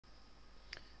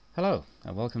Hello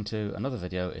and welcome to another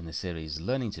video in the series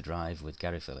Learning to Drive with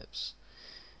Gary Phillips.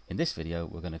 In this video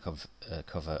we're going to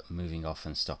cover moving off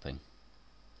and stopping.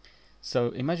 So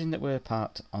imagine that we're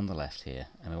parked on the left here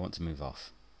and we want to move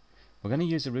off. We're going to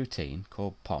use a routine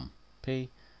called POM,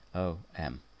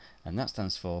 P-O-M, and that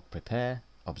stands for Prepare,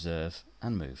 Observe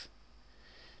and Move.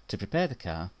 To prepare the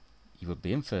car you would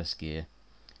be in first gear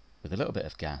with a little bit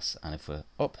of gas, and if we're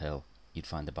uphill you'd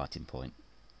find the biting point.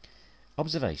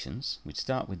 Observations, we'd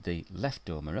start with the left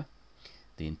door mirror,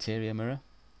 the interior mirror,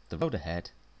 the road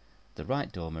ahead, the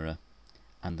right door mirror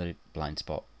and the blind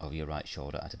spot over your right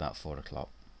shoulder at about 4 o'clock.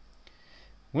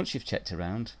 Once you've checked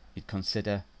around, you'd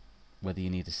consider whether you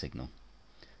need a signal.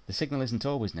 The signal isn't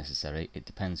always necessary, it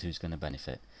depends who's going to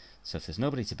benefit. So if there's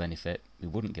nobody to benefit, we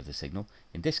wouldn't give the signal.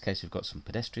 In this case we've got some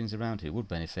pedestrians around who would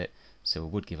benefit, so we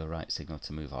would give a right signal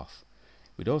to move off.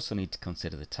 We'd also need to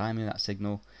consider the timing of that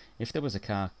signal. If there was a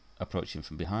car approaching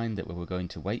from behind that we were going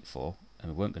to wait for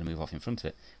and we weren't going to move off in front of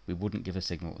it, we wouldn't give a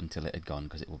signal until it had gone,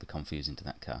 because it would be confusing to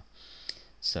that car.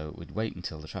 So we'd wait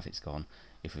until the traffic's gone.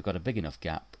 If we've got a big enough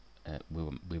gap,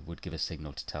 we would give a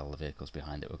signal to tell the vehicles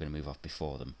behind that we're going to move off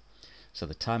before them. So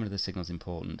the timing of the signal is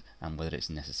important, and whether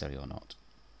it's necessary or not.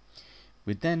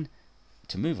 We'd then,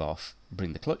 to move off,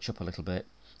 bring the clutch up a little bit.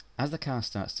 As the car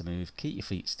starts to move, keep your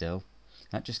feet still.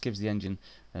 That just gives the engine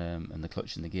and the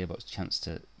clutch and the gearbox a chance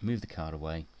to move the car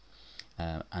away.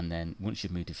 And then once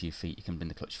you've moved a few feet you can bring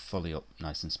the clutch fully up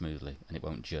nice and smoothly and it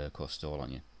won't jerk or stall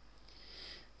on you.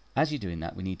 As you're doing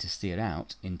that, we need to steer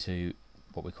out into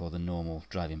what we call the normal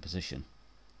driving position,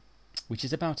 which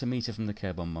is about a metre from the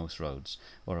curb on most roads,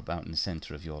 or about in the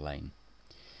centre of your lane.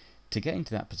 To get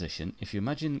into that position, if you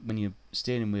imagine when your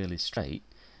steering wheel is straight,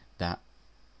 that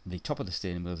the top of the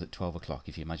steering wheel is at 12 o'clock,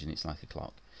 if you imagine it's like a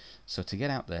clock. So to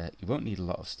get out there you won't need a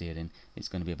lot of steering. It's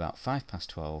going to be about 5 past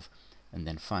 12 and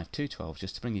then 5 to 12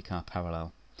 just to bring your car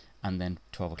parallel, and then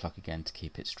 12 o'clock again to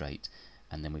keep it straight,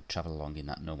 and then we travel along in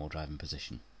that normal driving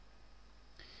position.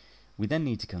 We then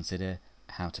need to consider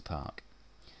how to park.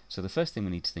 So the first thing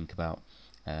we need to think about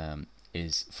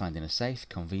is finding a safe,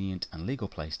 convenient and legal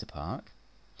place to park.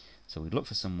 So we'd look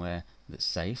for somewhere that's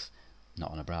safe,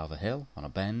 not on a brow of a hill, on a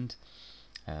bend,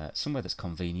 somewhere that's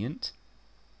convenient,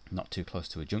 not too close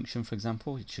to a junction for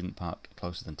example. You shouldn't park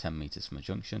closer than 10 metres from a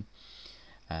junction.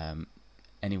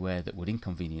 Anywhere that would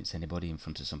inconvenience anybody, in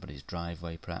front of somebody's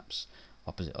driveway perhaps,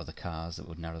 opposite other cars that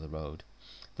would narrow the road,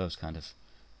 those kind of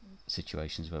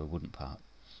situations where we wouldn't park.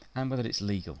 And whether it's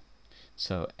legal,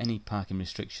 so any parking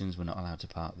restrictions, we're not allowed to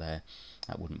park there,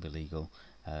 that wouldn't be legal.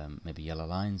 Maybe yellow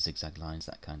lines, zigzag lines,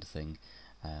 that kind of thing.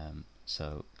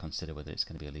 So consider whether it's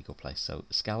going to be a legal place. So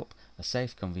scalp, a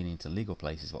safe, convenient and legal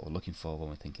place is what we're looking for when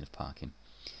we're thinking of parking.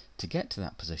 To get to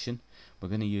that position we're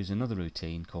going to use another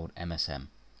routine called MSM,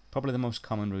 probably the most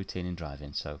common routine in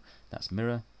driving. So that's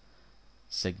mirror,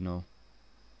 signal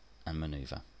and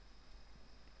manoeuvre.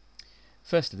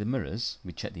 Firstly, the mirrors,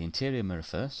 we check the interior mirror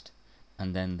first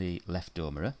and then the left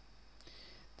door mirror.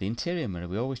 The interior mirror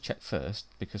we always check first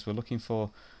because we're looking for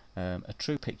a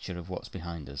true picture of what's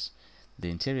behind us. The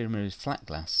interior mirror is flat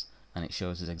glass and it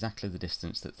shows us exactly the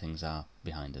distance that things are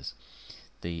behind us.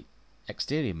 The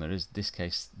exterior mirrors, in this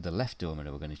case the left door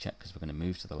mirror we're going to check because we're going to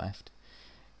move to the left,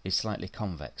 is slightly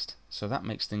convexed, so that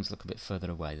makes things look a bit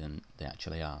further away than they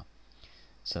actually are.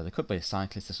 So there could be a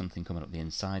cyclist or something coming up the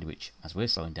inside which, as we're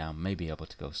slowing down, may be able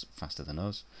to go faster than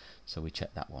us, so we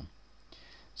check that one.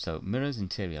 So mirrors,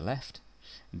 interior left.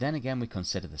 Then again we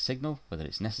consider the signal, whether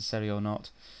it's necessary or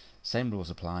not. Same rules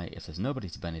apply. If there's nobody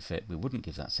to benefit we wouldn't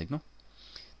give that signal.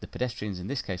 The pedestrians in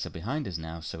this case are behind us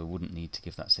now, so we wouldn't need to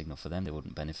give that signal for them, they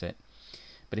wouldn't benefit.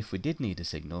 But if we did need a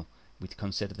signal, we'd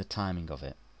consider the timing of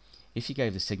it. If you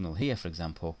gave the signal here for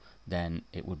example, then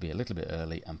it would be a little bit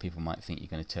early and people might think you're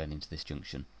going to turn into this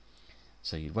junction.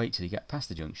 So you'd wait till you get past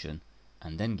the junction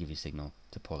and then give your signal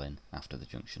to pull in after the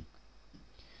junction.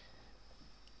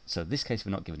 So in this case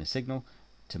we're not giving a signal.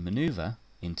 To manoeuvre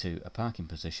into a parking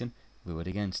position we would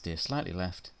again steer slightly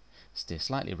left, steer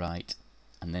slightly right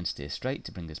and then steer straight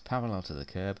to bring us parallel to the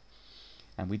curb,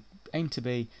 and we aim to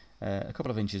be a couple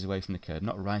of inches away from the curb,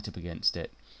 not right up against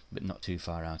it but not too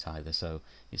far out either, so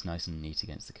it's nice and neat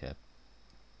against the curb.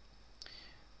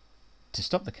 To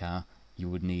stop the car you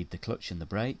would need the clutch and the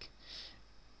brake.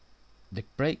 The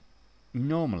brake,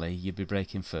 normally you'd be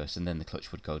braking first and then the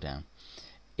clutch would go down.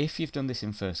 If you've done this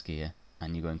in first gear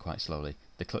and you're going quite slowly,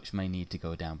 the clutch may need to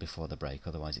go down before the brake,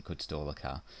 otherwise it could stall the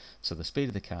car. So the speed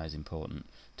of the car is important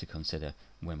to consider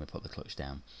when we put the clutch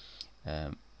down.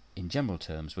 In general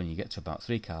terms, when you get to about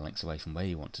 3 car lengths away from where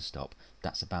you want to stop,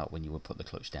 that's about when you would put the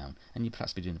clutch down, and you'd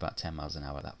perhaps be doing about 10 miles an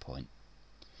hour at that point.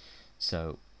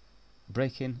 So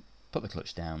braking, put the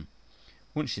clutch down.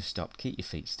 Once you've stopped, keep your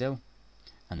feet still,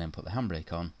 and then put the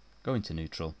handbrake on, go into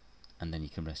neutral, and then you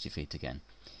can rest your feet again.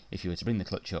 If you were to bring the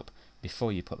clutch up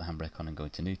before you put the handbrake on and go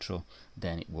into neutral,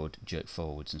 then it would jerk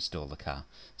forwards and stall the car.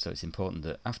 So it's important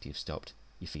that after you've stopped,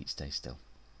 your feet stay still.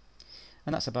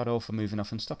 And that's about all for moving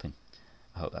off and stopping.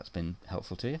 I hope that's been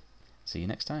helpful to you. See you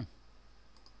next time.